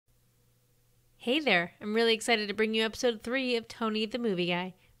Hey there, I'm really excited to bring you episode 3 of Tony the Movie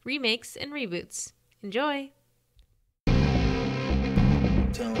Guy, Remakes and Reboots. Enjoy!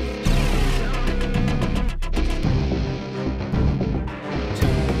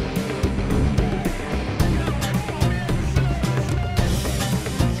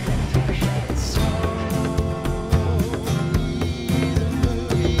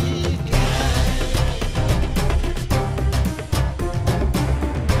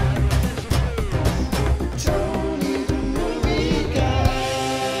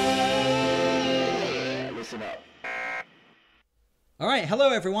 All right, hello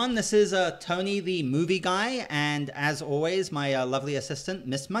everyone. This is Tony the Movie Guy, and as always, my lovely assistant,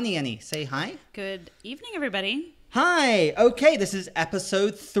 Miss Money Annie. Say hi. Good evening, everybody. Hi. Okay, this is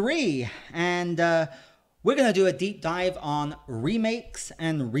episode 3, and we're going to do a deep dive on remakes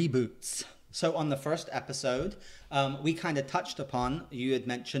and reboots. So on the first episode, we kind of touched upon, you had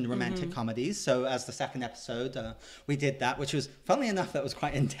mentioned romantic comedies. So as the second episode, we did that, which was, funnily enough, that was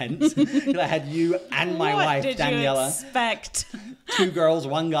quite intense. I had you and my wife, Daniela. What did you expect? 2 girls,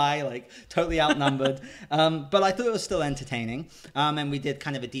 1 guy, like totally outnumbered. But I thought it was still entertaining. And we did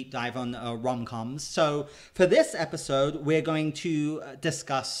kind of a deep dive on rom-coms. So for this episode, we're going to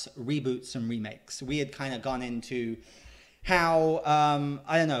discuss reboots and remakes. We had kind of gone into how,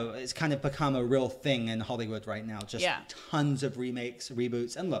 I don't know, it's kind of become a real thing in Hollywood right now. Just tons of remakes,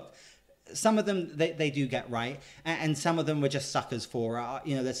 reboots. And look, some of them, they do get right. And some of them we're just suckers for.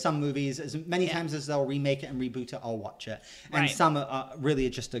 There's some movies, as many times as they'll remake it and reboot it, I'll watch it. And some are really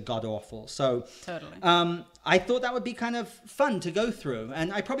just a god-awful. So totally. I thought that would be kind of fun to go through.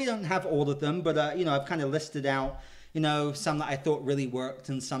 And I probably don't have all of them, but, I've kind of listed out, some that I thought really worked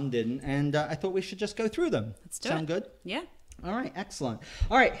and some didn't. And I thought we should just go through them. Let's do it. Sound good? Yeah. All right, excellent.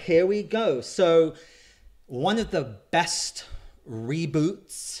 All right, here we go. So one of the best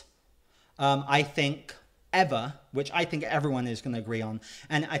reboots, I think, ever, which I think everyone is going to agree on,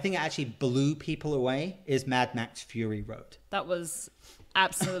 and I think it actually blew people away, is Mad Max Fury Road. That was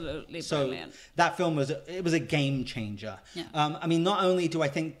absolutely brilliant. That film was a game changer. Yeah. I mean, not only do I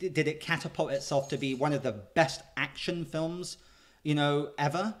think did it catapult itself to be one of the best action films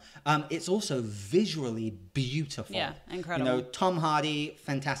ever. It's also visually beautiful. Yeah, incredible. Tom Hardy,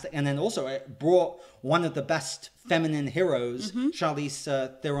 fantastic. And then also it brought one of the best feminine heroes,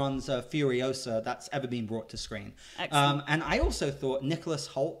 Charlize Theron's Furiosa, that's ever been brought to screen. Excellent. And I also thought Nicholas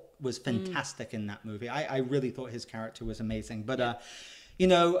Hoult was fantastic in that movie. I really thought his character was amazing. But,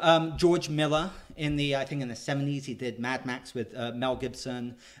 George Miller I think in the 70s, he did Mad Max with Mel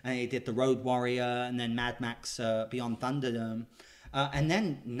Gibson, and he did The Road Warrior, and then Mad Max Beyond Thunderdome. And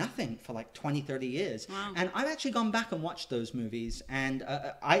then nothing for like 20, 30 years. Wow. And I've actually gone back and watched those movies, and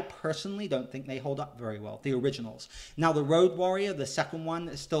I personally don't think they hold up very well, the originals. Now, The Road Warrior, the second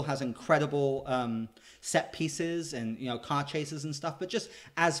one, still has incredible set pieces and, car chases and stuff, but just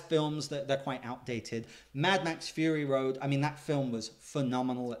as films, they're quite outdated. Mad Max Fury Road, I mean, that film was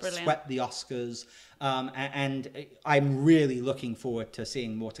phenomenal. It swept the Oscars. And I'm really looking forward to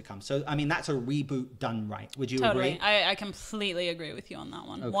seeing more to come. So, I mean, that's a reboot done right. Would you agree? I completely agree with you on that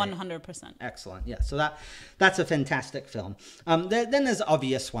one. Okay. 100%. Excellent. Yeah. So that's a fantastic film. Then there's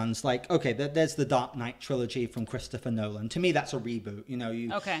obvious ones like, there's the Dark Knight trilogy from Christopher Nolan. To me, that's a reboot.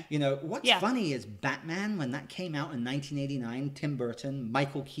 What's funny is Batman, when that came out in 1989, Tim Burton,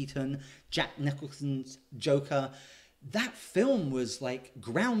 Michael Keaton, Jack Nicholson's Joker, that film was like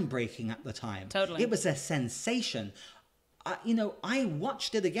groundbreaking at the time. Totally. It was a sensation. I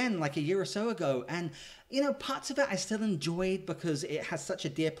watched it again like a year or so ago, and, parts of it I still enjoyed because it has such a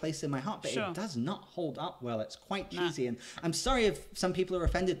dear place in my heart, but it does not hold up well. It's quite cheesy, and I'm sorry if some people are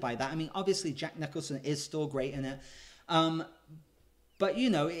offended by that. I mean, obviously Jack Nicholson is still great in it, but,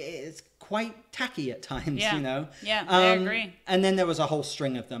 it's quite tacky at times, Yeah, I agree. And then there was a whole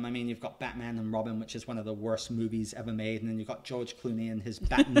string of them. I mean, you've got Batman and Robin, which is one of the worst movies ever made. And then you've got George Clooney and his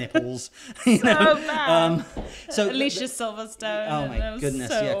bat nipples. Bad. So Alicia Silverstone. Oh, my goodness.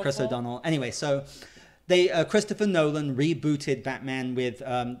 So yeah, Chris awful. O'Donnell. Anyway, so Christopher Nolan rebooted Batman with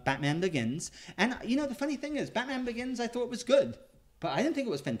Batman Begins. And, the funny thing is, Batman Begins I thought was good, but I didn't think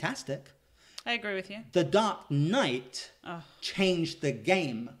it was fantastic. I agree with you. The Dark Knight changed the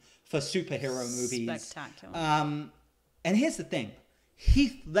game for superhero movies. Spectacular. And here's the thing.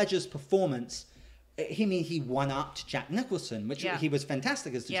 Heath Ledger's performance, he one-upped Jack Nicholson, which he was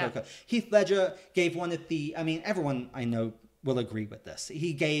fantastic as the Joker. Heath Ledger gave one of the, everyone I know will agree with this.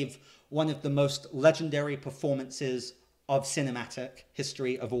 He gave one of the most legendary performances of cinematic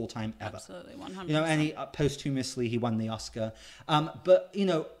history of all time ever. Absolutely, 100%. And he, posthumously, he won the Oscar. But,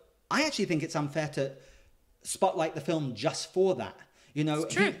 I actually think it's unfair to spotlight the film just for that. You know,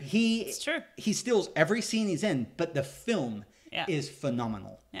 It's true. It's true. He steals every scene he's in, but the film is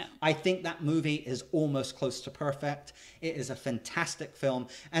phenomenal. Yeah. I think that movie is almost close to perfect. It is a fantastic film.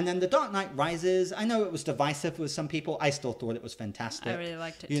 And then The Dark Knight Rises, I know it was divisive with some people. I still thought it was fantastic. I really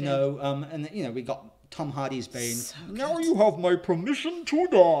liked it you too. know, and you know, we got Tom Hardy's Bane. So now you have my permission to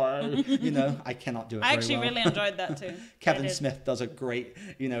die. You know, I cannot do it. I actually very well. really enjoyed that too. Kevin Smith does a great,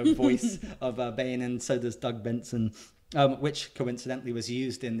 you know, voice of Bane, and so does Doug Benson, which coincidentally was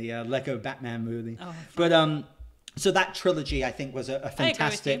used in the Lego Batman movie. Oh, but so that trilogy, I think, was a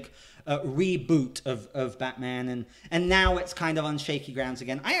fantastic reboot of Batman, and now it's kind of on shaky grounds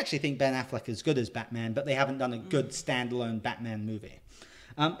again. I actually think Ben Affleck is good as Batman, but they haven't done a good standalone Batman movie.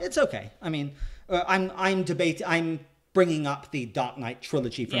 It's okay. I mean, I'm bringing up the Dark Knight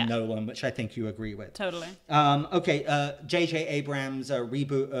trilogy from Nolan, which I think you agree with. Totally. Okay, J.J. Abrams'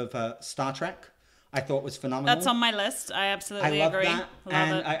 reboot of Star Trek, I thought was phenomenal. That's on my list. I absolutely love agree. That. Love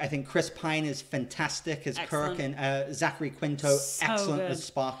and it. I think Chris Pine is fantastic as Kirk, and Zachary Quinto, So excellent good. as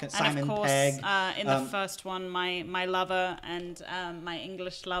Spock, and And Simon of course, Pegg. in the first one, my lover and my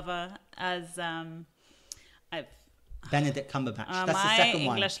English lover as Benedict Cumberbatch. That's my the second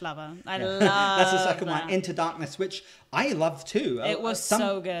English one. lover. I Yeah. love That's the second that. one. Into Darkness, which I love too. It was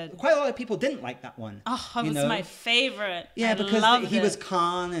so good. Quite a lot of people didn't like that one. Oh, it you was know? my favorite. Yeah, I because loved he it. was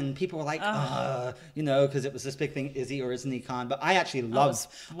Khan, and people were like, you know, because it was this big thing, is he or isn't he Khan? But I actually loved,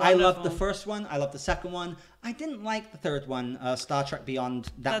 I loved the wonderful. first one. I loved the second one. I didn't like the third one, Star Trek Beyond,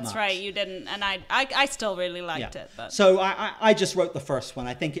 that much. That's right, you didn't, and I still really liked it. But So I just wrote the first one.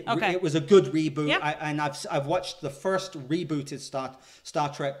 I think it was a good reboot. Yep. And I've watched the first rebooted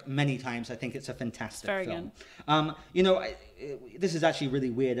Star Trek many times. I think it's a fantastic very film. You know, this is actually really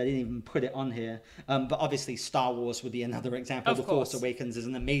weird. I didn't even put it on here. But obviously Star Wars would be another example. Of The Force course. Awakens is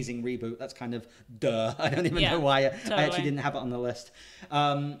an amazing reboot. That's kind of duh. I don't even know why I actually totally. didn't have it on the list.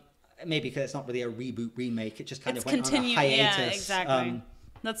 Maybe because it's not really a reboot remake. It just kind of went on a continue. hiatus. Yeah, exactly.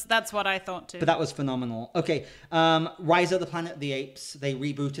 That's what I thought too. But that was phenomenal. Okay, Rise of the Planet of the Apes. They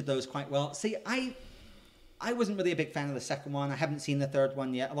rebooted those quite well. See, I wasn't really a big fan of the second one. I haven't seen the third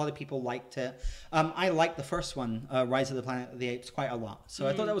one yet. A lot of people liked it. I liked the first one, Rise of the Planet of the Apes, quite a lot. So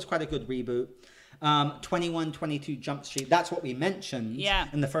I thought that was quite a good reboot. 2122 Jump Street. That's what we mentioned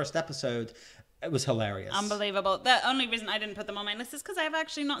in the first episode. It was hilarious. Unbelievable. The only reason I didn't put them on my list is because I've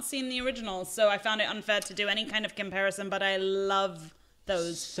actually not seen the originals, so I found it unfair to do any kind of comparison, but I love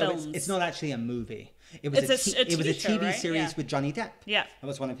those films. It's not actually a movie. It was a TV right? series with Johnny Depp. Yeah. That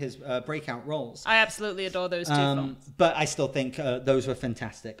was one of his breakout roles. I absolutely adore those two films. But I still think those were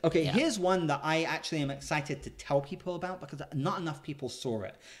fantastic. Okay, here's one that I actually am excited to tell people about because not enough people saw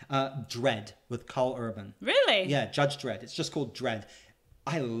it. Dredd with Carl Urban. Really? Yeah, Judge Dredd. It's just called Dredd.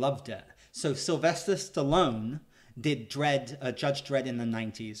 I loved it. So Sylvester Stallone did Judge Dredd in the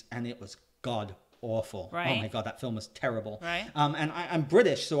 90s, and it was god awful. Right. Oh my god, that film was terrible. Right. And I'm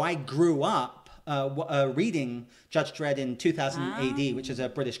British, so I grew up reading Judge Dredd in 2000 AD, which is a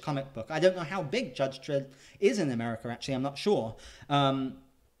British comic book. I don't know how big Judge Dredd is in America, actually. I'm not sure. But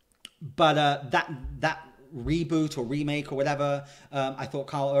that reboot or remake or whatever, I thought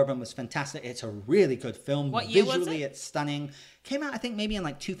Carl Urban was fantastic. It's a really good film. What year was Visually, it? it's stunning. Came out, I think, maybe in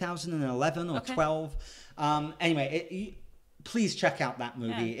like 2011 or 12. Anyway, please check out that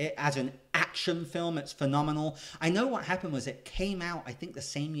movie. Yeah. It, as an action film, it's phenomenal. I know what happened was it came out, I think, the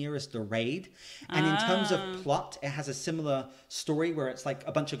same year as The Raid. And in terms of plot, it has a similar story where it's like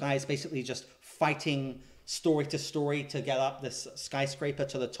a bunch of guys basically just fighting story to story to get up this skyscraper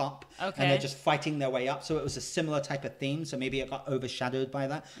to the top. Okay. And they're just fighting their way up. So it was a similar type of theme. So maybe it got overshadowed by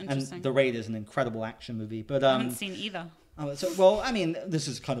that. And Interesting. The Raid is an incredible action movie. But I haven't seen either. well, I mean, this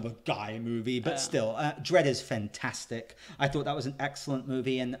is kind of a guy movie, but still, Dredd is fantastic. I thought that was an excellent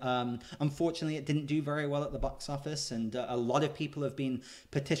movie, and unfortunately, it didn't do very well at the box office, and a lot of people have been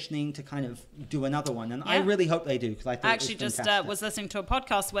petitioning to kind of do another one, and I really hope they do, because I thought I actually it was just fantastic. was listening to a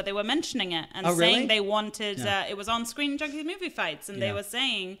podcast where they were mentioning it and Oh, saying really? they wanted, it was on Screen Junkies Movie Fights, and they were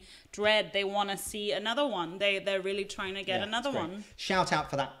saying, Dredd, they want to see another one. They're really trying to get another it's great. one. Shout out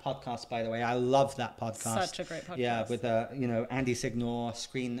for that podcast, by the way. I love that podcast. Such a great podcast. Yeah, with Andy Signor,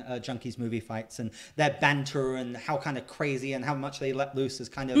 Screen Junkies Movie Fights, and their banter and how kind of crazy and how much they let loose is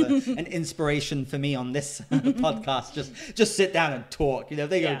kind of an inspiration for me on this podcast. Just sit down and talk.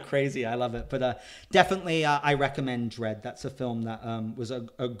 They go crazy. I love it. But definitely, I recommend Dredd. That's a film that was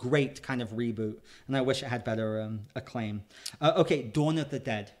a great kind of reboot, and I wish it had better acclaim. Okay, Dawn of the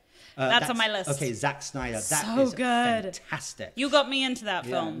Dead. That's on my list. Okay, Zack Snyder. That So is good. fantastic. You got me into that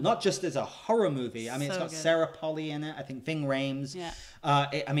Yeah, film. not just as a horror movie. I mean, it's So got good. Sarah Polley in it. I think Ving Rhames. Yeah.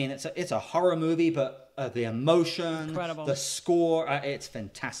 I mean, it's a horror movie, but the emotion, Incredible. the score, it's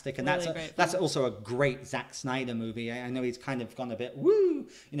fantastic. And Really great that's film. also a great Zack Snyder movie. I know he's kind of gone a bit woo.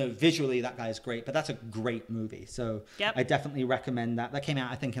 Visually that guy's great, but that's a great movie. So Yep. I definitely recommend that. That came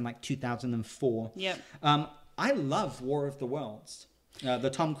out, I think, in like 2004. Yep. I love War of the Worlds.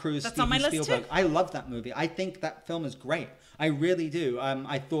 The Tom Cruise, That's Steven on my list, Spielberg. too. I love that movie. I think that film is great. I really do.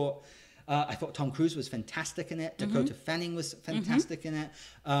 I thought Tom Cruise was fantastic in it. Dakota Fanning was fantastic in it.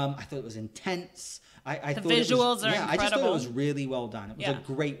 I thought it was intense. I The thought it was, visuals are I just thought it incredible. was really well done. It was Yeah. a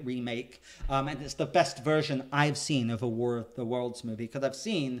great remake. And it's the best version I've seen of a War of the Worlds movie. Because I've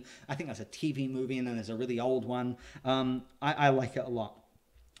seen, I think there's a TV movie and then there's a really old one. I like it a lot.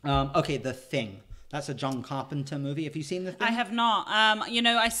 Okay, The Thing. That's a John Carpenter movie. Have you seen The Thing? I have not.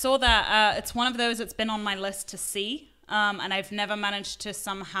 I saw that. It's one of those that's been on my list to see. And I've never managed to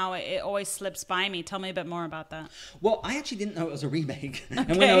somehow, it always slips by me. Tell me a bit more about that. Well, I actually didn't know it was a remake.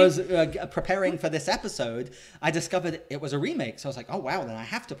 And when I was preparing for this episode, I discovered it was a remake. So I was like, oh, wow, then I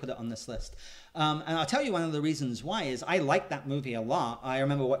have to put it on this list. And I'll tell you one of the reasons why is I like that movie a lot. I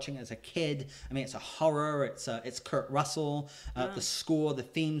remember watching it as a kid. I mean, it's a horror. It's Kurt Russell. The score, the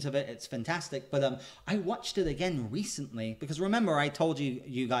themes of it, it's fantastic. But I watched it again recently because remember I told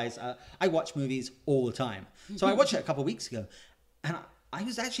you guys, I watch movies all the time. So I watched it a couple of weeks ago. And I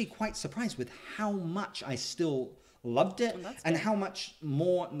was actually quite surprised with how much I still loved it and how much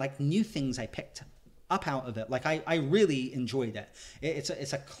more like new things I picked up out of it. Like I really enjoyed it.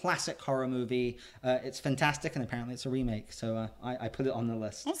 It's a classic horror movie. It's fantastic, and apparently it's a remake. So I put it on the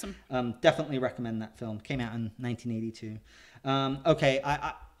list. Awesome. Definitely recommend that film. Came out in 1982. Okay,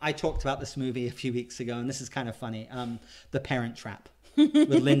 I talked about this movie a few weeks ago, and this is kind of funny. The Parent Trap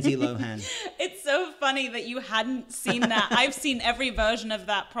with Lindsay Lohan. It's so funny that you hadn't seen that. I've seen every version of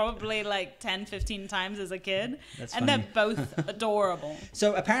that probably like 10, 15 times as a kid. That's and funny. they're both adorable.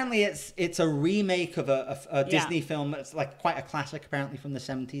 So apparently it's a remake of a Disney film. It's like quite a classic apparently from the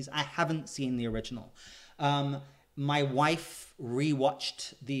 70s. I haven't seen the original. My wife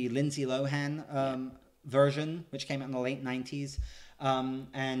rewatched the Lindsay Lohan version, which came out in the late 90s.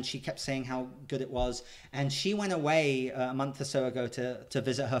 And she kept saying how good it was. And she went away a month or so ago to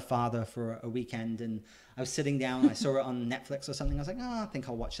visit her father for a weekend. And I was sitting down, I saw it on Netflix or something. I was like, oh, I think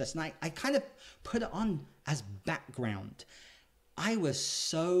I'll watch this. And I kind of put it on as background. I was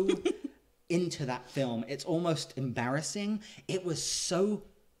so into that film. It's almost embarrassing. It was so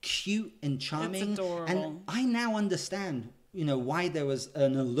cute and charming. It's adorable. And I now understand why there was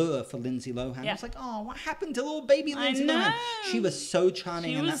an allure for Lindsay Lohan. Yeah. I was like, oh, what happened to little baby Lindsay know. Lohan? She was so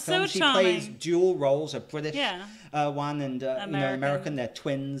charming She in that was film. so She charming. plays dual roles, a British one and American. They're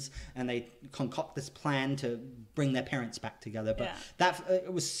twins, and they concoct this plan to bring their parents back together. But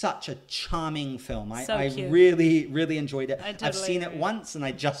it was such a charming film. So I cute. really, really enjoyed it. I I've totally seen it agree. once, and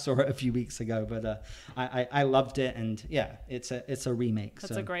I just saw it a few weeks ago. But I loved it, and yeah, it's a remake.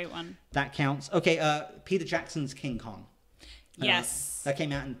 That's so a great one. that counts. Okay, Peter Jackson's King Kong. Yes. That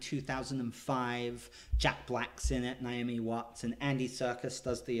came out in 2005. Jack Black's in it, Naomi Watts, and Andy Serkis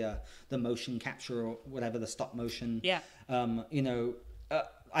does the motion capture or whatever, the stop motion. Yeah.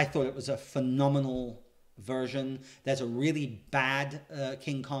 I thought it was a phenomenal version. There's a really bad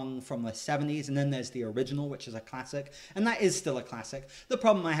King Kong from the 70s, and then there's the original, which is a classic, and that is still a classic. The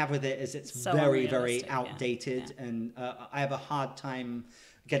problem I have with it is it's So very, unrealistic, very yeah. outdated, and I have a hard time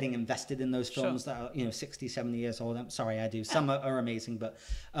getting invested in those films that are 60, 70 years old. I'm sorry, I do. Some are amazing, but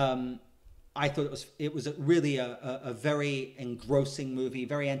I thought it was really a very engrossing movie,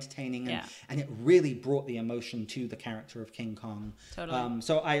 very entertaining, and it really brought the emotion to the character of King Kong. Totally.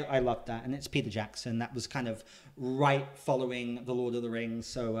 So I loved that, and it's Peter Jackson. That was kind of right following The Lord of the Rings,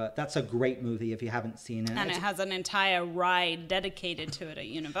 so that's a great movie if you haven't seen it. And it has an entire ride dedicated to it at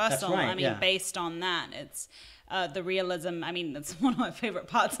Universal. That's right, I mean, based on that, it's the realism. I mean, that's one of my favorite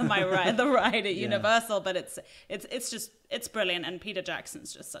parts of my ride, the ride at Universal. But it's brilliant, and Peter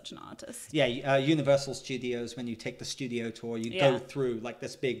Jackson's just such an artist. Yeah, Universal Studios. When you take the studio tour, you go through like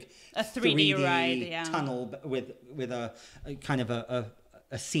this big A 3D ride, tunnel with a kind of a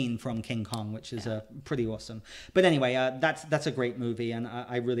scene from King Kong, which is pretty awesome. But anyway, that's a great movie, and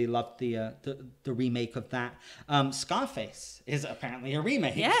I really loved the remake of that. Scarface is apparently a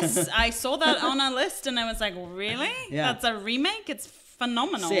remake. Yes, I saw that on a list, and I was like, really? Yeah. That's a remake? It's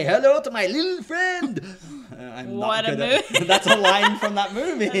phenomenal. Say hello to my little friend. I'm What not a good at that's a line from that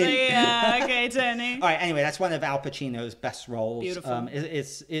movie. Yeah, okay, Tony. All right. Anyway, that's one of Al Pacino's best roles. Beautiful.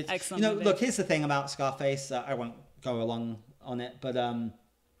 It's Excellent movie. Look, here's the thing about Scarface. I won't go along on it, but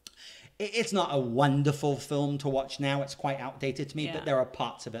it's not a wonderful film to watch now. It's quite outdated to me, Yeah. but there are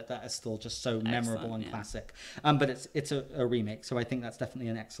parts of it that are still just so memorable and classic. But it's a remake, so I think that's definitely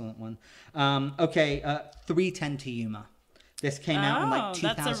an excellent one. 3:10 to Yuma. This came out in like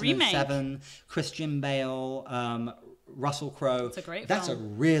that's a remake. 2007. Christian Bale, Russell Crowe. It's a great That's film. a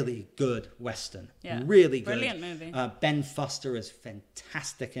really good Western. Yeah. Really good. Brilliant movie. Ben Foster is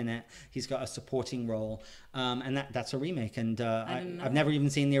fantastic in it. He's got a supporting role. And that's a remake. And I've never even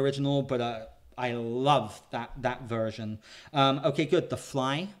seen the original, but I love that version. Okay, good. The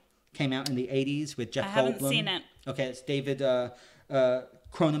Fly came out in the 80s with Jeff Goldblum. I haven't seen it. Okay, it's David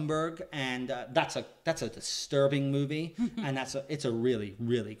Cronenberg, and that's a disturbing movie, and it's a really,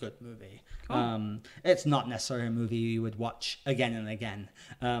 really good movie. Cool. It's not necessarily a movie you would watch again and again,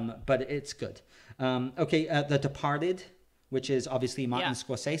 but it's good. The Departed, which is obviously Martin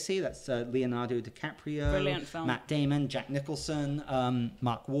Scorsese. That's Leonardo DiCaprio, Brilliant film. Matt Damon, Jack Nicholson,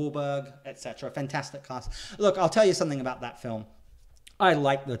 Mark Wahlberg, etc. Fantastic cast. Look, I'll tell you something about that film. I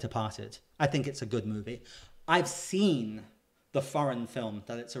like The Departed. I think it's a good movie. I've seen the foreign film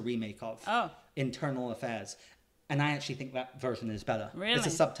that it's a remake of, Internal Affairs, and I actually think that version is better. Really? It's a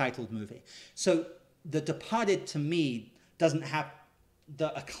subtitled movie. So The Departed, to me, doesn't have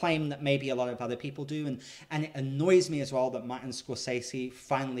the acclaim that maybe a lot of other people do, and it annoys me as well that Martin Scorsese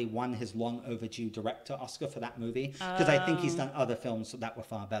finally won his long overdue director Oscar for that movie, because I think he's done other films that were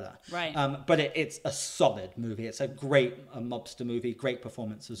far better. Right. But it's a solid movie. It's a great mobster movie, great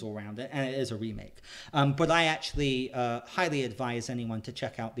performances all around it, and it is a remake. But I actually highly advise anyone to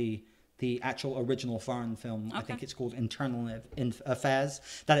check out the actual original foreign film. Okay. I think it's called Internal Affairs,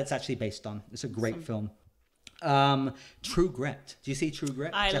 that it's actually based on. It's a great film. True Grit. Do you see True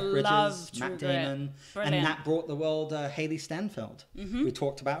Grit? I Jeff Bridges, love True Matt Grit. Damon, Brilliant. and that brought the world Haley Stanfield. We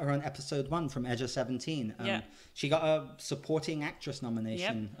talked about her on episode 1 from Edge of 17. She got a supporting actress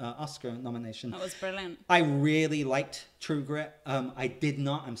nomination, Oscar nomination. That was brilliant. I really liked True Grit. I did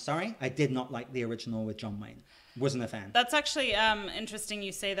not like the original with John Wayne. Wasn't a fan. That's actually interesting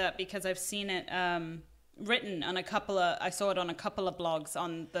you say that, because I've seen it written on I saw it on a couple of blogs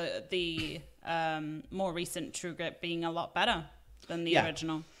on the more recent True Grit being a lot better than the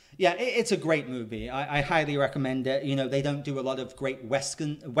original. Yeah, it's a great movie. I highly recommend it. You know, they don't do a lot of great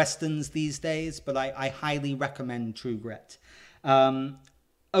westerns these days, but I highly recommend True Grit.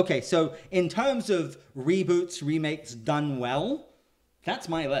 Okay, so in terms of reboots, remakes done well, that's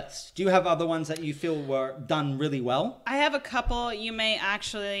my list. Do you have other ones that you feel were done really well? I have a couple. You may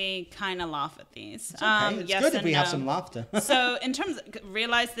actually kind of laugh at these. It's okay. It's good if we have some laughter. So in terms of,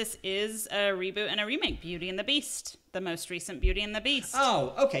 realize this is a reboot and a remake. Beauty and the Beast, the most recent Beauty and the Beast.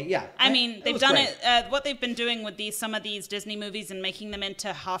 Oh, okay, yeah. I mean, they've done it. What they've been doing with some of these Disney movies and making them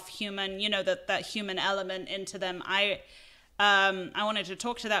into half human, you know, that human element into them. I wanted to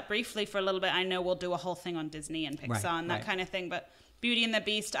talk to that briefly for a little bit. I know we'll do a whole thing on Disney and Pixar and that kind of thing, but Beauty and the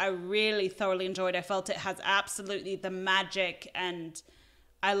Beast, I really thoroughly enjoyed. I felt it has absolutely the magic, and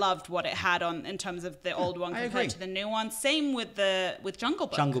I loved what it had in terms of the old one compared to the new one. Same with Jungle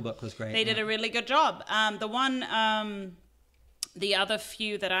Book. Jungle Book was great. They did a really good job. The other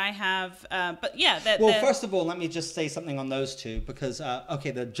few that I have, but yeah. First of all, let me just say something on those two, because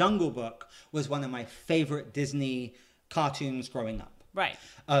the Jungle Book was one of my favorite Disney cartoons growing up. Right.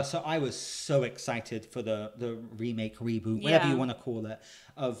 So I was so excited for the remake, reboot, whatever you want to call it,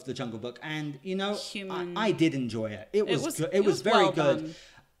 of the Jungle Book. And, you know, I did enjoy it. It was good. It was very good.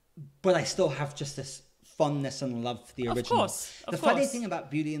 But I still have just this fondness and love for the original. Of course. Funny thing about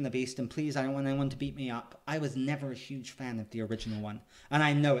Beauty and the Beast, and please, I don't want anyone to beat me up, I was never a huge fan of the original one. And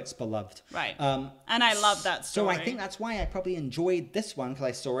I know it's beloved. Right. And I love that story. So I think that's why I probably enjoyed this one, because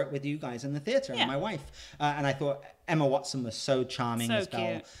I saw it with you guys in the theater and my wife. And I thought Emma Watson was so charming as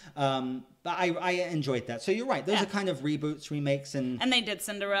Belle. But I enjoyed that. So you're right. Those are kind of reboots, remakes, and they did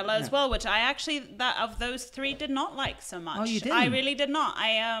Cinderella as well, which I actually, of those three, did not like so much. Oh, you didn't? I really did not.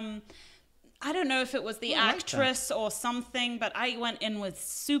 I don't know if it was the actress or something, but I went in with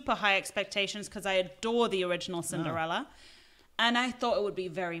super high expectations because I adore the original Cinderella. And I thought it would be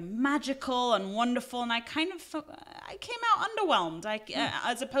very magical and wonderful, and I came out underwhelmed.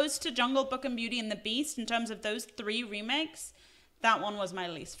 As opposed to Jungle Book and Beauty and the Beast, in terms of those three remakes, that one was my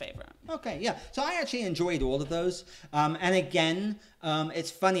least favorite. Okay, yeah. So I actually enjoyed all of those. And again, it's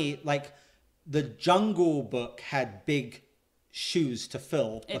funny, like the Jungle Book had big shoes to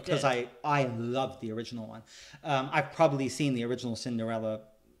fill because I loved the original one. I've probably seen the original Cinderella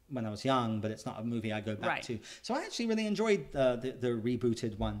when I was young, but it's not a movie I go back Right. to. So I actually really enjoyed the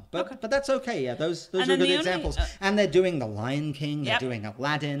rebooted one. But Okay. but that's okay. Yeah, those And are then good the only- examples. And they're doing The Lion King. They're Yep. doing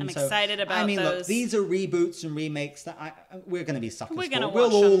Aladdin. I'm so, excited about I mean, look, those. these are reboots and remakes that we're going to be suckers We're for. gonna We'll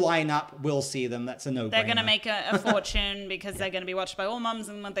watch all them. line up. We'll see them. That's a no-brainer. They're going to make a fortune because they're going to be watched by all mums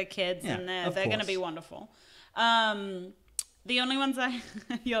and with their kids, Yeah, and of they're going to course. be wonderful. The only ones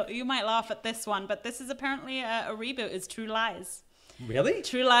you might laugh at this one, but this is apparently a reboot, is True Lies. Really?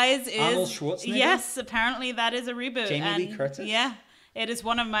 True Lies is... Arnold Schwarzenegger? Yes, apparently that is a reboot. Jamie Lee Curtis? Yeah. It is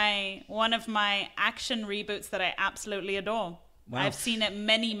one of my action reboots that I absolutely adore. Wow. I've seen it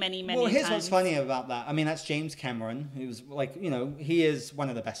many times. Well, here's what's funny about that. I mean, that's James Cameron, who's like, he is one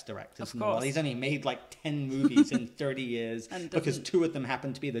of the best directors in the world. course. He's only made like 10 movies in 30 years And because doesn't- 2 of them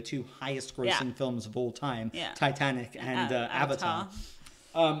happen to be the 2 highest grossing films of all time, Yeah. Titanic and Avatar.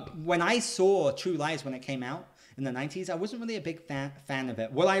 Avatar. When I saw True Lies when it came out in the 90s, I wasn't really a big fan of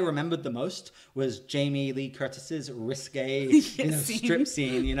it. What I remembered the most was Jamie Lee Curtis's risque strip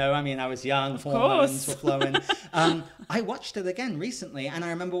scene. I mean, I was young, hormones were flowing. I watched it again recently, and I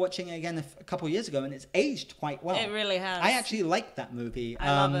remember watching it again a couple of years ago, and it's aged quite well. It really has. I actually liked that movie.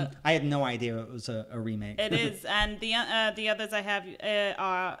 I love it. I had no idea it was a remake. It is, and the others I have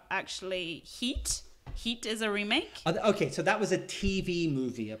are actually Heat. Heat is a remake. Okay, so that was a TV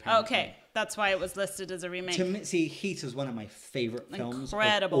movie, apparently. Okay, that's why it was listed as a remake. To me, see, Heat is one of my favorite films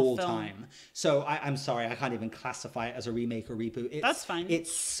Incredible of all film. time. So I'm sorry, I can't even classify it as a remake or reboot. That's fine.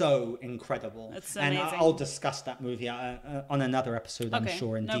 It's so incredible. It's and amazing. I'll discuss that movie on another episode, I'm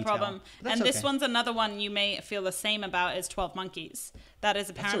sure, in no detail. problem. But that's And this okay. one's another one you may feel the same about is 12 Monkeys. That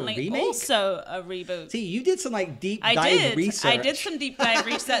is apparently remake? also a reboot. See, you did some deep dive research. I did some deep dive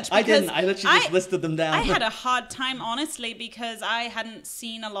research. I because didn't. I literally just listed them down. I had a hard time, honestly, because I hadn't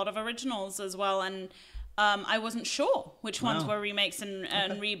seen a lot of originals as well, and I wasn't sure which ones were remakes and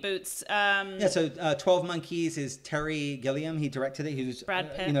reboots. Yeah, so 12 Monkeys is Terry Gilliam. He directed it. He was,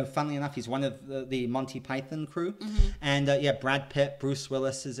 Brad Pitt. Funnily enough, he's one of the Monty Python crew. Mm-hmm. And Brad Pitt, Bruce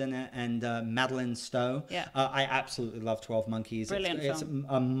Willis is in it, and Madeline Stowe. Yeah. I absolutely love 12 Monkeys. Brilliant It's film.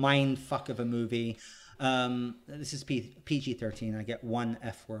 a mind fuck of a movie. This is PG-13. I get one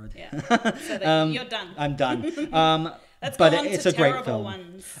F word. Yeah. So that you're done. I'm done. Let's but go on it's to a great terrible film.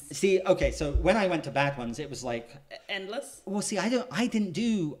 ones. See, okay, so when I went to bad ones, it was like, Endless. well, see, I don't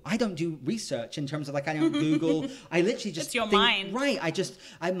do research in terms of I don't Google. I literally just It's your think, mind. right?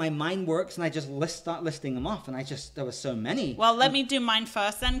 My mind works, and I just start listing them off, and there were so many. Well, let me do mine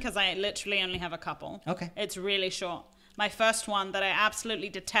first then, because I literally only have a couple. Okay. It's really short. My first one that I absolutely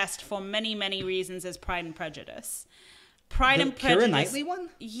detest for many reasons is Pride and Prejudice. Pride and Prejudice. Keira Knightley one?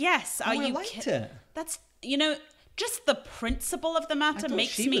 Yes. Are I you liked kidding? it. That's just the principle of the matter thought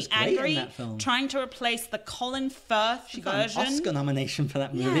makes she me was great in angry. that film. Trying to replace the Colin Firth She got version. an Oscar nomination for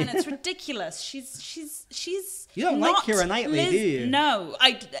that Yeah, movie. and it's ridiculous. She's You don't like not Keira Knightley, do you? No,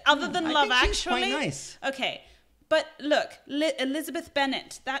 other than I Love think she's Actually. quite nice. Okay, but look, Elizabeth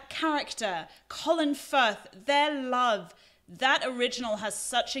Bennet, that character, Colin Firth, their love. That original has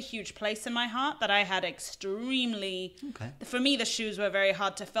such a huge place in my heart that I had extremely. Okay. For me, the shoes were very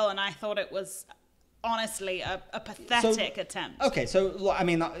hard to fill, and I thought it was honestly a pathetic attempt. Okay, so I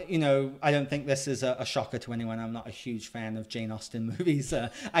mean, I don't think this is a shocker to anyone. I'm not a huge fan of Jane Austen movies.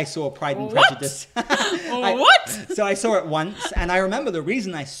 I saw Pride and What? Prejudice. What? So I saw it once, and I remember the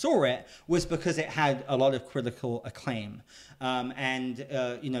reason I saw it was because it had a lot of critical acclaim, and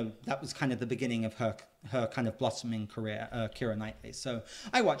that was kind of the beginning of her kind of blossoming career, Keira Knightley. So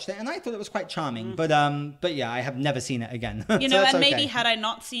I watched it, and I thought it was quite charming. But yeah, I have never seen it again. So And that's maybe okay. had I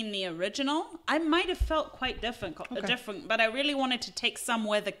not seen the original, I might have felt quite different. But I really wanted to take some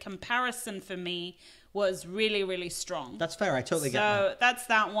where the comparison for me was really strong. That's fair. I totally get that. So that's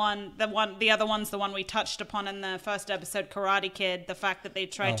that one. The other one's the one we touched upon in the first episode, Karate Kid. The fact that they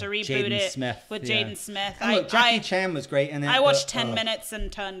tried to reboot Jaden it Smith, with yeah. Jaden Smith. And look, Jackie Chan was great in it. I watched but, 10 minutes and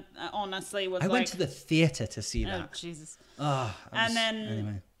turned. Honestly, was I like, went to the theater to see oh that. Jesus. And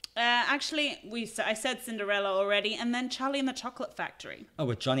Anyway. Actually, I said Cinderella already, and then Charlie and the Chocolate Factory. Oh,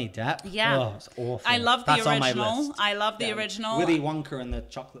 with Johnny Depp? Yeah. Oh, it's awful. I love the That's on my original. list. I love the original. Willy Wonka and the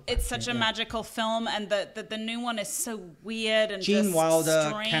Chocolate Factory. It's such a magical film, and the new one is so weird and Gene just Wilder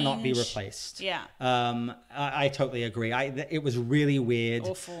strange. cannot be replaced. Yeah. I totally agree. It was really weird.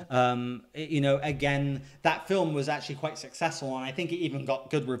 Awful. Again, that film was actually quite successful, and I think it even got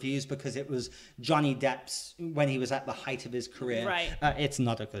good reviews because it was Johnny Depp's when he was at the height of his career. Right. It's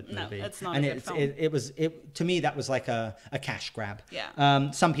not a good good No, movie. it's not and a good film. It was to me that was like a cash grab.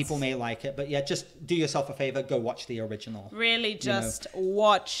 Yeah. Some people may like it, but yeah, just do yourself a favor, go watch the original. Really, just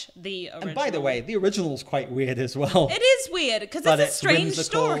watch the original. And by the way, the original is quite weird as well. It is weird because it's a strange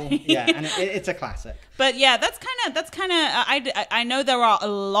story. Yeah, and it's a classic. But yeah, that's kind of. I know there are a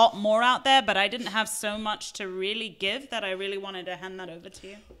lot more out there, but I didn't have so much to really give that I really wanted to hand that over to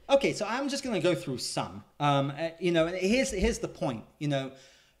you. Okay, so I'm just going to go through some. And here's the point.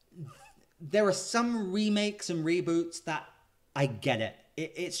 There are some remakes and reboots that I get it.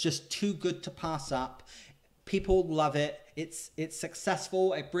 It's just too good to pass up. People love it. It's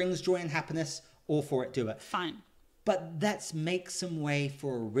successful. It brings joy and happiness. All for it. Do it. Fine. But let's make some way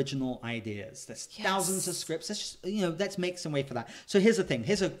for original ideas. There's thousands of scripts. Let's just, let's make some way for that. So here's the thing.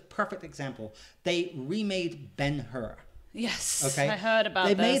 Here's a perfect example. They remade Ben-Hur. Yes. Okay. I heard about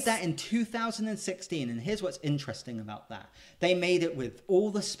this. They made that in 2016. And here's what's interesting about that. They made it with all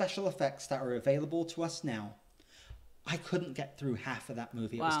the special effects that are available to us now. I couldn't get through half of that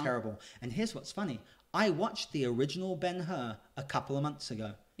movie. It was terrible. And here's what's funny. I watched the original Ben-Hur a couple of months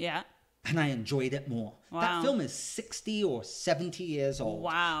ago. Yeah. And I enjoyed it more. Wow. That film is 60 or 70 years old.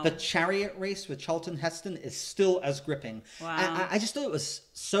 Wow. The chariot race with Charlton Heston is still as gripping. Wow. And I just thought it was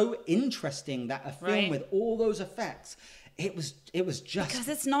so interesting that a film with all those effects, it was just... Because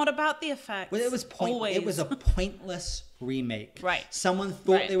it's not about the effects. Well, it was Always. It was a pointless remake. Right. Someone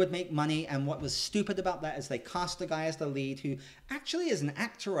thought they would make money, and what was stupid about that is they cast a guy as the lead who actually is an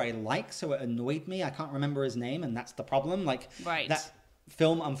actor I like, so it annoyed me. I can't remember his name, and that's the problem. That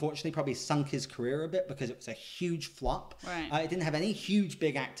film unfortunately probably sunk his career a bit because it was a huge flop. Right. It didn't have any huge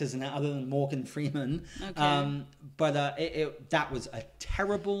big actors in it other than Morgan Freeman. Okay. But that was a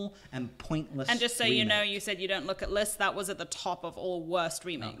terrible and pointless And just so remake. you know, you said you don't look at lists. That was at the top of all worst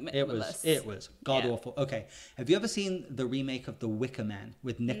remake lists. It was god awful. Okay, have you ever seen the remake of The Wicker Man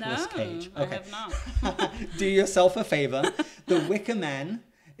with Nicolas Cage? No, I have not. Do yourself a favor. The Wicker Man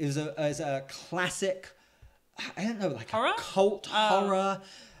is a classic. I don't know, like horror? A cult horror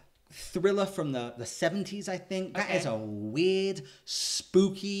thriller from the 70s, I think. That is a weird,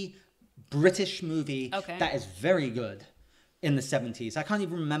 spooky British movie that is very good in the 70s. I can't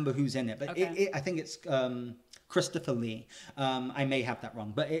even remember who's in it, but I think it's Christopher Lee. I may have that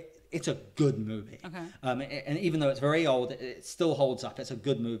wrong, but it's a good movie. Okay. And even though it's very old, it still holds up. It's a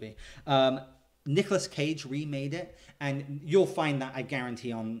good movie. Nicolas Cage remade it, and you'll find that, I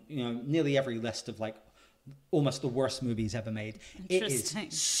guarantee, on nearly every list of almost the worst movies ever made. It is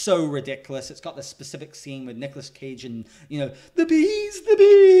so ridiculous. It's got this specific scene with Nicolas Cage and the bees,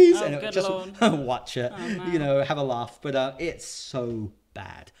 oh, and good just Lord. Watch it, have a laugh. But it's so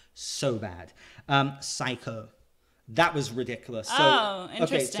bad. Psycho, that was ridiculous. So,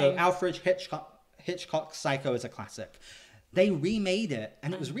 interesting. Okay, so Alfred Hitchcock's Psycho is a classic. They remade it,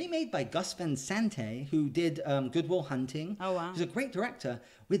 and it was remade by Gus Van Sant, who did Good Will Hunting. Oh wow, he's a great director,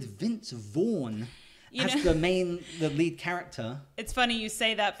 with Vince Vaughn as the lead character. It's funny you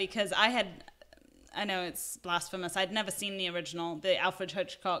say that because I know it's blasphemous. I'd never seen the original, the Alfred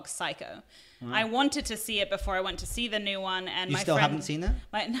Hitchcock Psycho. Right. I wanted to see it before I went to see the new one. And you still haven't seen it?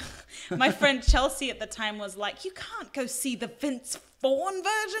 My friend Chelsea at the time was like, you can't go see the Vince Vaughn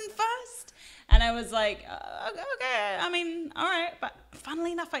version first. And I was like, okay, I mean, all right. But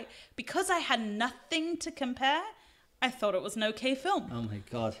funnily enough, because I had nothing to compare, I thought it was an okay film. Oh my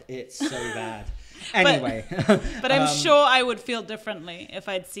God, it's so bad. Anyway. But I'm sure I would feel differently if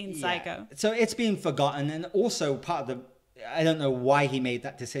I'd seen Psycho. So it's been forgotten. And also part of I don't know why he made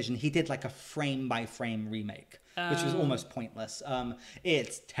that decision. He did like a frame by frame remake, which was almost pointless.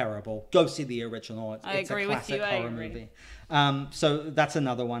 It's terrible. Go see the original. It's a classic horror movie. So that's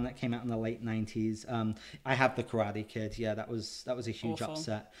another one that came out in the late 90s. I have The Karate Kid. Yeah, that was a huge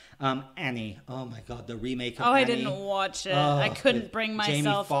upset. Annie. Oh my God, the remake of Annie. I didn't watch it. I couldn't bring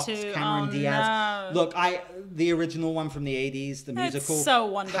myself Jamie Foxx, to. Cameron Diaz. No. Look, the original one from the 80s, the musical, so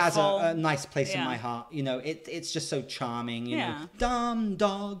wonderful. has a nice place in my heart. It's just so charming. Dumb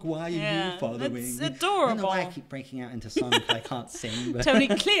dog, why are you following? It's me? adorable. I don't know why I keep breaking out into songs I can't sing. But Tony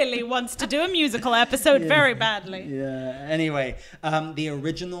clearly wants to do a musical episode very badly. Yeah. Anyway, the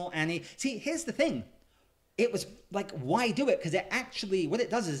original Annie. See, here's the thing. It was like, why do it? Because it actually, what it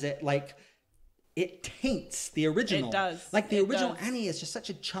does is it taints the original. It does. Like the original Annie is just such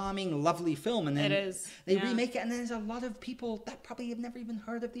a charming, lovely film, and then it is. They remake it, and there's a lot of people that probably have never even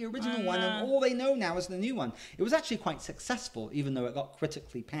heard of the original one, and all they know now is the new one. It was actually quite successful, even though it got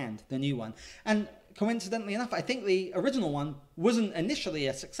critically panned, the new one. And coincidentally enough, I think the original one wasn't initially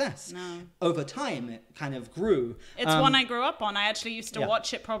a success. No. Over time, it kind of grew. It's one I grew up on. I actually used to Yeah.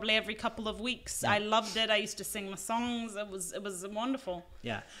 watch it probably every couple of weeks. Yeah. I loved it. I used to sing the songs. It was wonderful.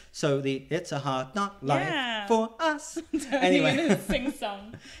 Yeah. So It's a Hard Knock Life Yeah. for Us. Anyway. Sing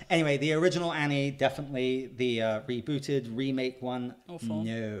song. Anyway, the original Annie, definitely. The rebooted remake one, Awful.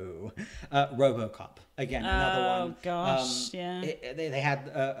 no. RoboCop, again, another one. Oh, gosh, yeah. They had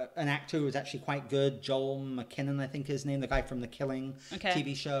an actor who was actually quite good, Joel McKinnon, I think his name, the guy from The Killing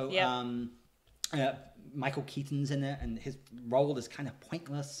TV show. Yeah. Michael Keaton's in it, and his role is kind of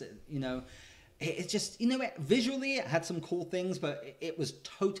pointless. It's just, visually it had some cool things, but it was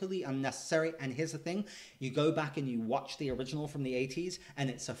totally unnecessary. And here's the thing, you go back and you watch the original from the 80s, and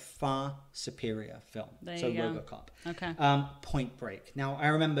it's a far superior film. There so you go. RoboCop. Okay. Point Break. Now, I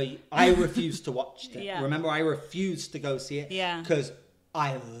remember I refused to watch it. Yeah. Remember, I refused to go see it. Yeah. Because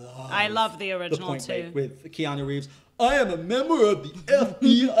I love the original Point too. Break with Keanu Reeves. I am a member of the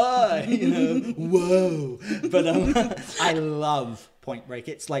FBI. Whoa. But I love Point Break.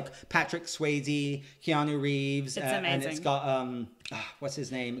 It's like Patrick Swayze, Keanu Reeves, It's and amazing. it's got what's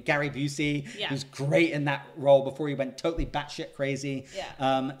his name, Gary Busey, Yeah. who's great in that role before he went totally batshit crazy.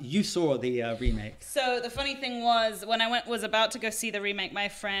 Yeah. You saw the remake. So the funny thing was, when I was about to go see the remake, my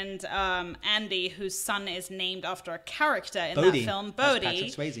friend Andy, whose son is named after a character in Bodhi. that film, That's Bodhi,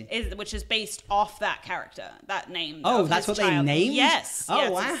 Patrick Swayze. which is based off that character, that name. Oh, of that's his what they child. named? Yes. Oh,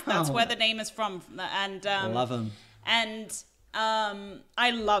 yes, wow. That's where the name is from. And Love him. And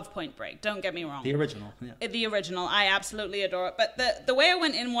I love Point Break. Don't get me wrong. The original. Yeah. The original, I absolutely adore it. But the way I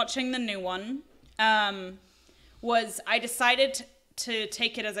went in watching the new one was I decided to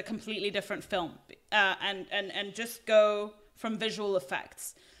take it as a completely different film and just go from visual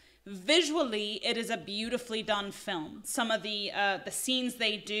effects. Visually, it is a beautifully done film. Some of the scenes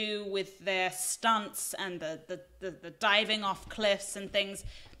they do with their stunts and the diving off cliffs and things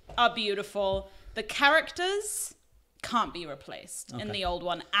are beautiful. The characters can't be replaced in the old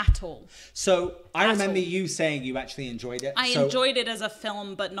one at all. So I At remember all. you saying you actually enjoyed it. I So enjoyed it as a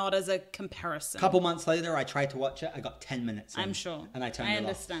film, but not as a comparison. a couple months later, I tried to watch it. I got 10 minutes in, I'm sure. and I turned I it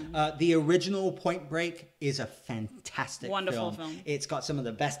understand. off. The original Point Break is a fantastic Wonderful film. It's got some of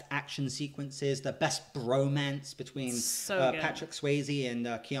the best action sequences, the best bromance between So good. Patrick Swayze and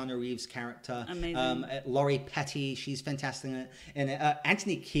Keanu Reeves' character. Amazing. Laurie Petty, she's fantastic in it.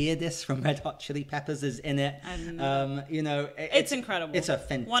 Anthony Kiedis from Red Hot Chili Peppers is in it. I didn't know It's incredible. It's a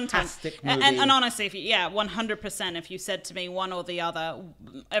One time. fantastic movie. And honestly, if 100%. If you said to me one or the other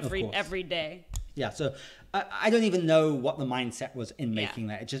course. every day. Yeah, so I don't even know what the mindset was in making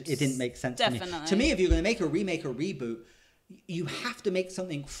that. It didn't make sense to me. Definitely. To me, if you're going to make a remake or reboot, you have to make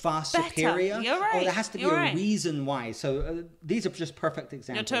something far superior. You're right. Or there has to be You're a right. reason why. So these are just perfect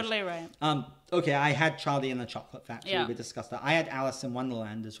examples. You're totally right. Okay, I had Charlie and the Chocolate Factory. Yeah. We discussed that. I had Alice in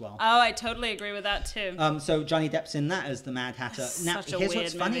Wonderland as well. Oh, I totally agree with that too. So Johnny Depp's in that as the Mad Hatter. Now, Such a here's weird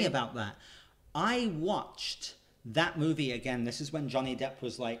what's funny movie. about that. I watched that movie again. This is when Johnny Depp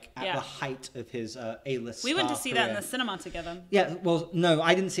was like at Yeah. the height of his A-list We went to star see that in career. the cinema together. Yeah, well, no,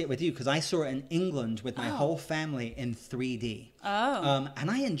 I didn't see it with you because I saw it in England with my whole family in 3D. Oh.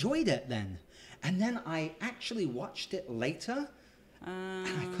 And I enjoyed it then. And then I actually watched it later, and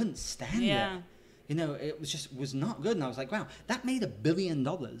I couldn't stand yeah. it. It was not good. And I was like, wow, that made $1 billion.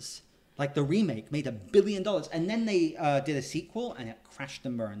 Like the remake made $1 billion. And then they did a sequel, and it crashed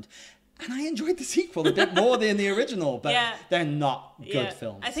and burned. And I enjoyed the sequel a bit more than the original, but Yeah. they're not good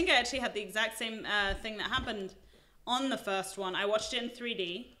films. I think I actually had the exact same thing that happened on the first one. I watched it in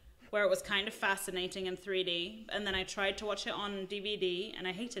 3D, where it was kind of fascinating in 3D, and then I tried to watch it on DVD, and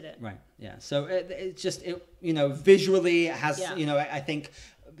I hated it. Right. Yeah. So it's just visually it has Yeah. I think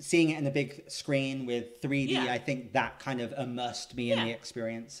seeing it in the big screen with 3D, Yeah. I think that kind of immersed me in Yeah. the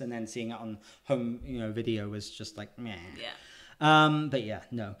experience, and then seeing it on home video was just like meh. Yeah. But yeah,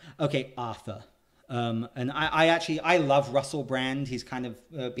 no. Okay, Arthur. And I love Russell Brand. He's kind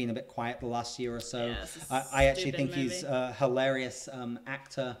of been a bit quiet the last year or so. Yeah, it's a I actually stupid think he's movie. a hilarious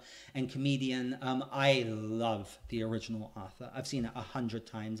actor and comedian. I love the original Arthur. I've seen it 100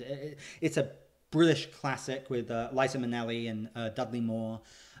 times. It's a British classic with Liza Minnelli and Dudley Moore.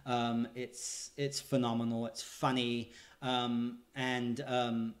 It's phenomenal. It's funny.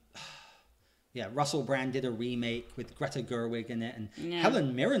 Yeah, Russell Brand did a remake with Greta Gerwig in it, and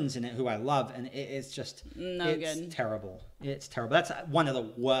Helen Mirren's in it, who I love, and it's just good. terrible. It's terrible. That's one of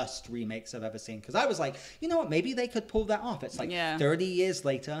the worst remakes I've ever seen, because I was like, you know what, maybe they could pull that off. It's like 30 years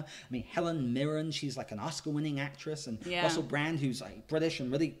later. I mean, Helen Mirren, she's like an Oscar-winning actress, and Russell Brand, who's like British and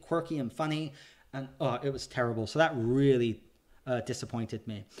really quirky and funny, and it was terrible. So that really disappointed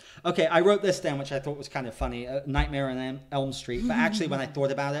me. Okay, I wrote this down, which I thought was kind of funny. Nightmare on Elm Street. But actually, when I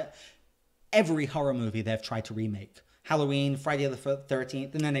thought about it, every horror movie they've tried to remake. Halloween, Friday the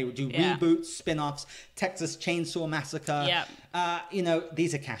 13th, and then they would do reboots, spin-offs, Texas Chainsaw Massacre. Yeah.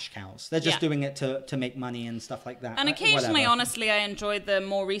 These are cash cows. They're just doing it to make money and stuff like that. And occasionally, whatever. honestly, I enjoyed the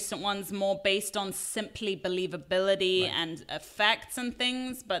more recent ones more based on simply believability and effects and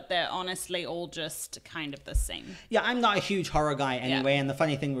things, but they're honestly all just kind of the same. Yeah, I'm not a huge horror guy anyway, and the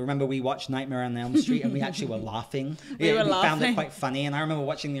funny thing, remember we watched Nightmare on Elm Street and we actually were laughing. We found it quite funny, and I remember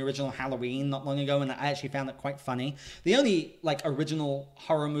watching the original Halloween not long ago, and I actually found it quite funny. The only original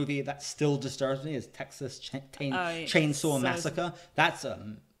horror movie that still disturbs me is Texas Chainsaw Massacre. That's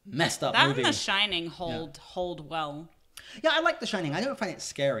a messed up movie. That and The Shining hold well. Yeah, I like The Shining. I don't find it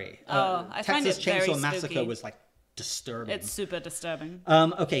scary. I find it very Texas Chainsaw Massacre spooky. was disturbing. It's super disturbing.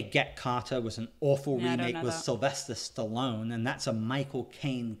 Okay, Get Carter was an awful Yeah, I don't remake know with that. Sylvester Stallone, and that's a Michael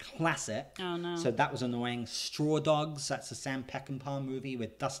Caine classic. Oh, no. So that was annoying. Straw Dogs, that's a Sam Peckinpah movie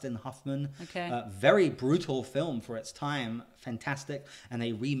with Dustin Hoffman. Okay. Very brutal film for its time. Fantastic. And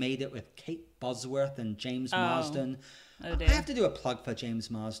they remade it with Kate Bosworth and James Marsden. Oh, dear. I have to do a plug for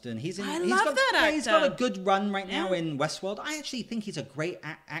James Marsden. He's love got, that He's got a actor. good run right now in Westworld. I actually think he's a great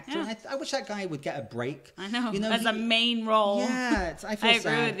actor. Yeah. I wish that guy would get a break. I know. You know, As a main role. Yeah, I feel I agree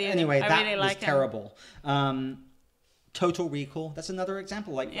sad. with you. Anyway, I that really was like him. terrible. Total Recall. That's another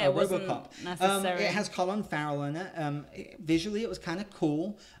example, like Yeah, it wasn't RoboCop. necessary. It has Colin Farrell in it. Visually, it was kind of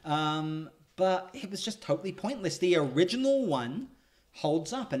cool, but it was just totally pointless. The original one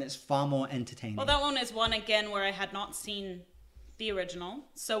holds up, and it's far more entertaining. Well, that one is one again where I had not seen the original.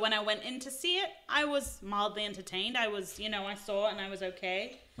 So when I went in to see it, I was mildly entertained. I was, I saw it and I was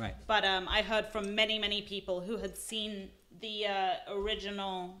okay. Right. But I heard from many, many people who had seen the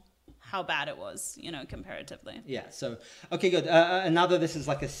original how bad it was, comparatively. Yeah, so, okay, good. Another, this is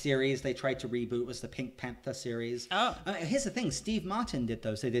like a series they tried to reboot, was the Pink Panther series. Oh. Here's the thing, Steve Martin did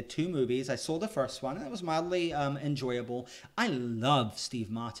those. They did 2 movies. I saw the first one, and it was mildly enjoyable. I love Steve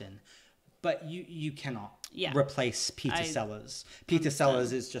Martin, but you cannot replace Peter Sellers. Peter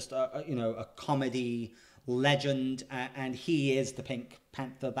Sellers is just a comedy legend, and he is the Pink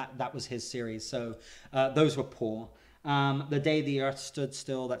Panther. That was his series. So those were poor. The Day the Earth Stood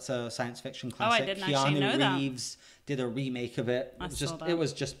Still, that's a science fiction classic. I didn't actually know that. Keanu Reeves did a remake of it. saw that. It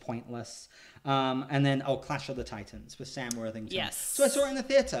was just pointless. And then Clash of the Titans with Sam Worthington. Yes. So I saw it in the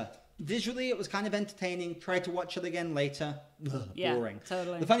theater. Visually, it was kind of entertaining. Tried to watch it again later. Ugh, Yeah, boring.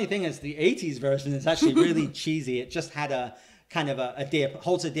 totally. The funny thing is, the 80s version is actually really cheesy. It just had a kind of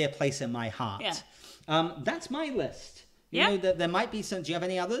holds a dear place in my heart. Yeah. That's my list. Yeah. You know, there might be some. Do you have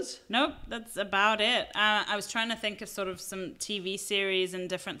any others? Nope, that's about it. I was trying to think of sort of some TV series and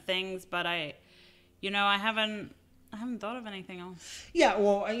different things, but I haven't thought of anything else. Yeah,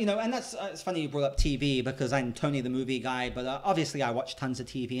 well, and that's it's funny you brought up TV because I'm Tony the Movie Guy, but obviously I watch tons of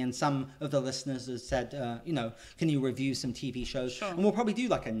TV, and some of the listeners have said, can you review some TV shows? Sure. And we'll probably do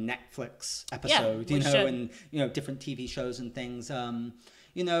like a Netflix episode, we should. and different TV shows and things.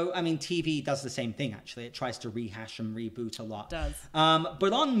 TV does the same thing, actually. It tries to rehash and reboot a lot. It does.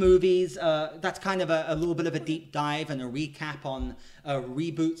 But on movies, that's kind of a little bit of a deep dive and a recap on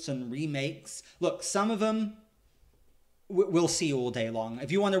reboots and remakes. Look, some of them we'll see all day long.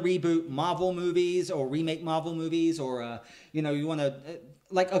 If you want to reboot Marvel movies or remake Marvel movies, or, you want to...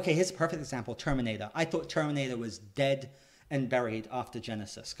 okay, here's a perfect example, Terminator. I thought Terminator was dead and buried after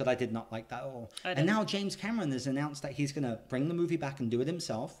Genesis, because I did not like that at all. And now James Cameron has announced that he's going to bring the movie back and do it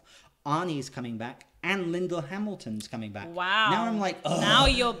himself. Arnie's coming back, and Linda Hamilton's coming back. Wow. Now I'm like, oh. Now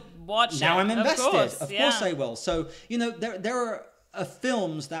you'll watch it. Now I'm invested. Of yeah. course I will. So, there are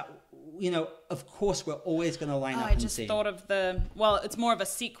films that, of course we're always going to line up I and just see. thought of it's more of a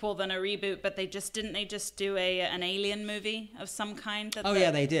sequel than a reboot, but they just do an Alien movie of some kind.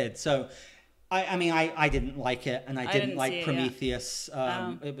 Yeah, they did. So, I didn't like it, and I didn't like see it, Prometheus.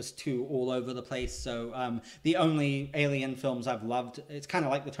 It was too all over the place. So the only Alien films I've loved, it's kind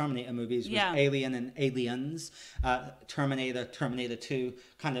of like the Terminator movies, was Alien and Aliens, Terminator, Terminator 2,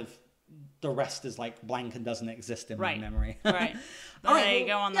 kind of. The rest is like blank and doesn't exist in my memory. Right. All right, there you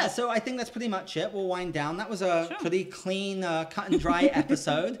go on that. Yeah, so I think that's pretty much it. We'll wind down. That was a pretty clean, cut and dry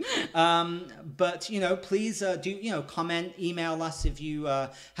episode. But, please do, comment, email us if you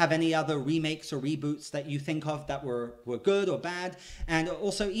have any other remakes or reboots that you think of that were good or bad. And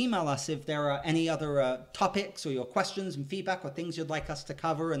also email us if there are any other topics or your questions and feedback or things you'd like us to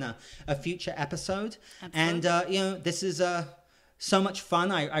cover in a future episode. Absolutely. And, this is... so much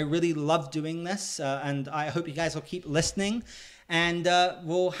fun. I really love doing this, and I hope you guys will keep listening, and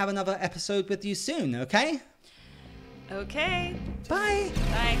we'll have another episode with you soon, okay? Okay. Bye.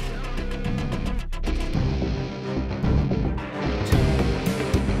 Bye.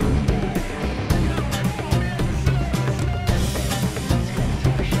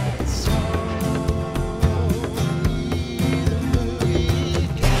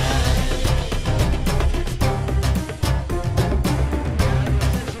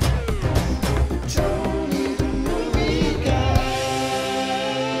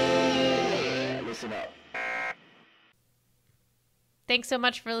 Thanks so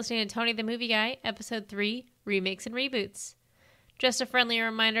much for listening to Tony the Movie Guy, Episode 3, Remakes and Reboots. Just a friendly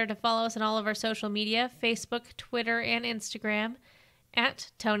reminder to follow us on all of our social media, Facebook, Twitter, and Instagram,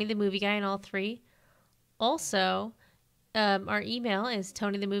 at Tony the Movie Guy in all three. Also, our email is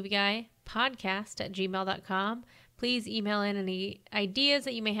tonythemovieguypodcast@gmail.com. Please email in any ideas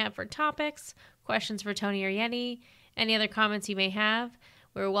that you may have for topics, questions for Tony or Yenny, any other comments you may have.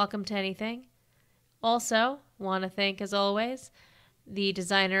 We're welcome to anything. Also, want to thank, as always, the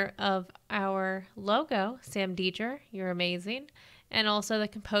designer of our logo, Sam Deeger, you're amazing, and also the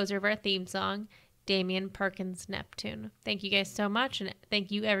composer of our theme song, Damian Perkins Neptune. Thank you guys so much, and thank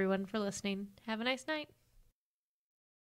you everyone for listening. Have a nice night.